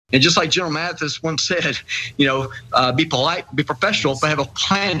And just like General Mathis once said, be polite, be professional, but have a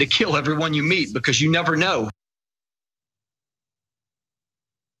plan to kill everyone you meet because you never know.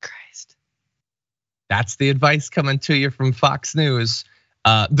 Christ. That's the advice coming to you from Fox News,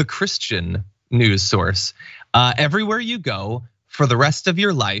 the Christian news source. Everywhere you go for the rest of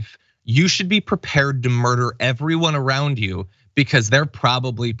your life, you should be prepared to murder everyone around you because they're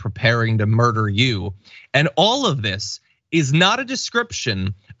probably preparing to murder you. And all of this is not a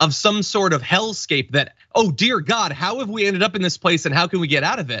description of some sort of hellscape that, oh dear God, how have we ended up in this place and how can we get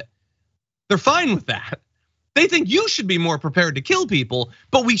out of it? They're fine with that. They think you should be more prepared to kill people,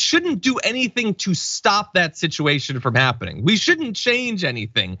 but we shouldn't do anything to stop that situation from happening. We shouldn't change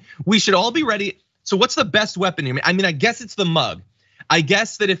anything. We should all be ready. So what's the best weapon here? I mean, I guess it's the mug. I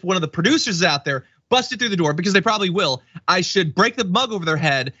guess that if one of the producers is out there, bust it through the door, because they probably will, I should break the mug over their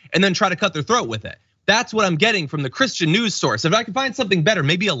head and then try to cut their throat with it. That's what I'm getting from the Christian news source. If I can find something better,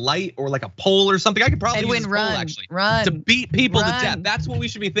 maybe a light or like a pole or something, I could probably use a pole actually to beat people to death. That's what we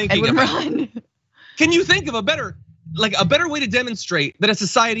should be thinking about. Can you think of a better way to demonstrate that a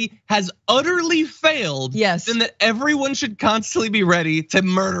society has utterly failed? Yes. Than that everyone should constantly be ready to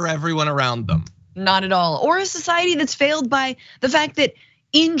murder everyone around them. Not at all. Or a society that's failed by the fact that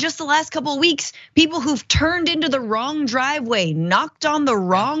in just the last couple of weeks, people who've turned into the wrong driveway, knocked on the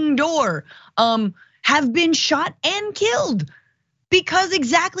wrong door, have been shot and killed. Because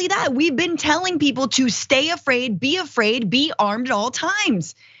exactly that, we've been telling people to stay afraid, be armed at all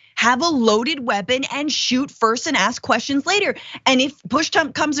times. Have a loaded weapon and shoot first and ask questions later. And if push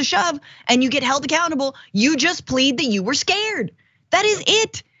comes to shove and you get held accountable, you just plead that you were scared. That is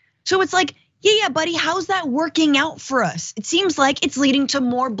it. So it's like, yeah, buddy, how's that working out for us? It seems like it's leading to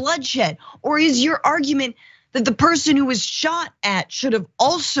more bloodshed. Or is your argument that the person who was shot at should have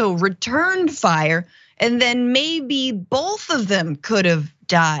also returned fire, and then maybe both of them could have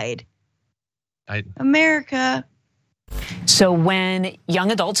died? America. So when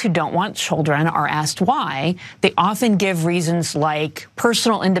young adults who don't want children are asked why, they often give reasons like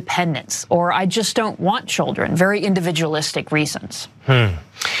personal independence, or I just don't want children, very individualistic reasons.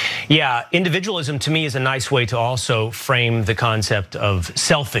 Yeah, individualism to me is a nice way to also frame the concept of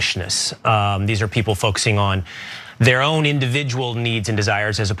selfishness. These are people focusing on their own individual needs and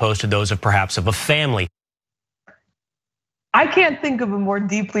desires as opposed to those of perhaps of a family. I can't think of a more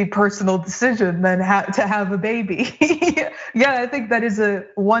deeply personal decision than to have a baby. Yeah, I think that is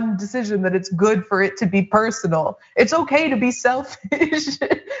one decision that it's good for it to be personal. It's okay to be selfish.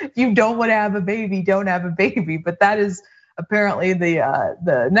 If you don't want to have a baby, don't have a baby. But that is apparently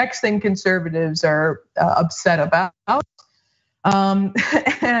the next thing conservatives are upset about.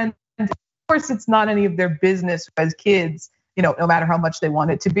 And of course, it's not any of their business as kids, no matter how much they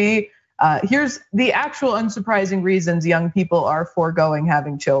want it to be. Here's the actual unsurprising reasons young people are foregoing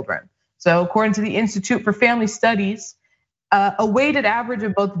having children. So according to the Institute for Family Studies, a weighted average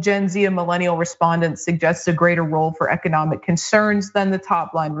of both Gen Z and millennial respondents suggests a greater role for economic concerns than the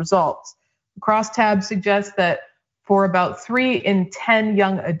top line results. Crosstabs suggests that for about 3 in 10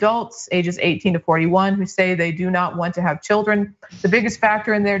 young adults ages 18 to 41 who say they do not want to have children, the biggest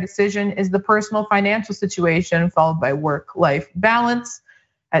factor in their decision is the personal financial situation, followed by work-life balance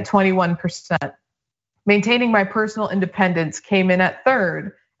at 21%. Maintaining my personal independence came in at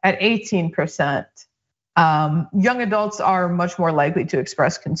third at 18%. Young adults are much more likely to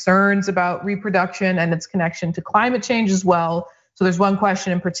express concerns about reproduction and its connection to climate change as well. So there's one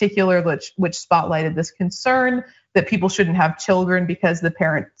question in particular which spotlighted this concern that people shouldn't have children because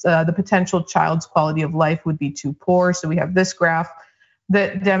the potential child's quality of life would be too poor. So we have this graph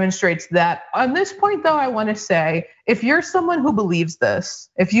that demonstrates that. On this point though, I wanna say, if you're someone who believes this,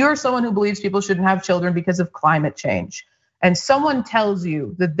 if you're someone who believes people shouldn't have children because of climate change, and someone tells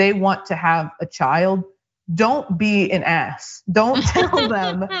you that they want to have a child, don't be an ass. Don't tell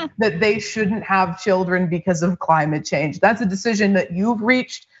them that they shouldn't have children because of climate change. That's a decision that you've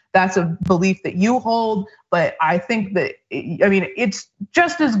reached. That's a belief that you hold. But I think that, it's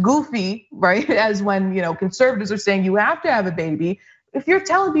just as goofy, right? As when, conservatives are saying you have to have a baby. If you're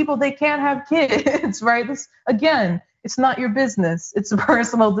telling people they can't have kids, right? This, again, it's not your business. It's a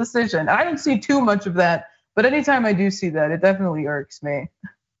personal decision. I don't see too much of that, but anytime I do see that, it definitely irks me.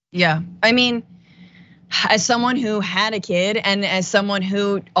 Yeah, as someone who had a kid and as someone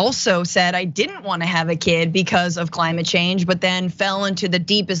who also said I didn't want to have a kid because of climate change, but then fell into the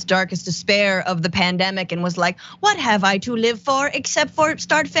deepest, darkest despair of the pandemic and was like, what have I to live for except for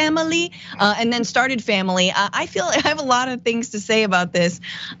start family? And then started family. I feel I have a lot of things to say about this.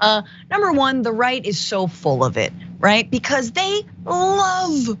 Number one, the right is so full of it, right? Because they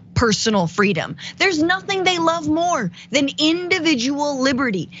love personal freedom. There's nothing they love more than individual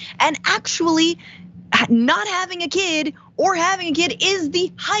liberty. And actually, not having a kid or having a kid is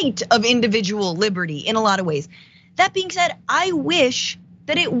the height of individual liberty in a lot of ways. That being said, I wish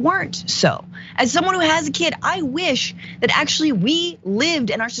that it weren't so. As someone who has a kid, I wish that actually we lived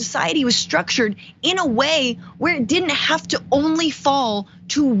and our society was structured in a way where it didn't have to only fall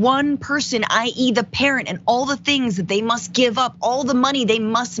to one person, i.e. the parent, and all the things that they must give up, all the money they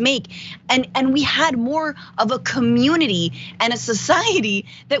must make. And we had more of a community and a society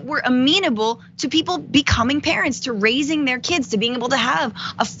that were amenable to people becoming parents, to raising their kids, to being able to have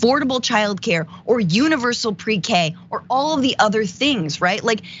affordable childcare or universal pre-K or all of the other things, right?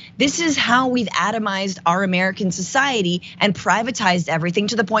 Like, this is how we've atomized our American society and privatized everything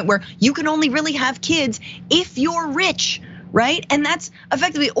to the point where you can only really have kids if you're rich, right? And that's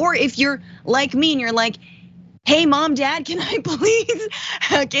effectively, or if you're like me and you're like, hey, mom, dad, can I please,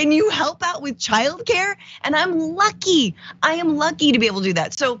 can you help out with childcare? And I am lucky to be able to do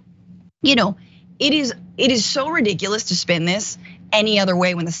that. So, it is so ridiculous to spin this any other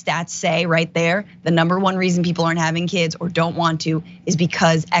way when the stats say right there, the number one reason people aren't having kids or don't want to is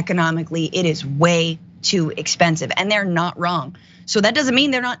because economically it is way too expensive, and they're not wrong. So that doesn't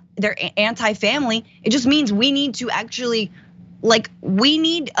mean they're anti-family. It just means we need to actually,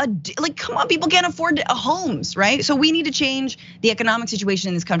 come on, people can't afford homes, right? So we need to change the economic situation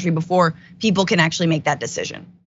in this country before people can actually make that decision.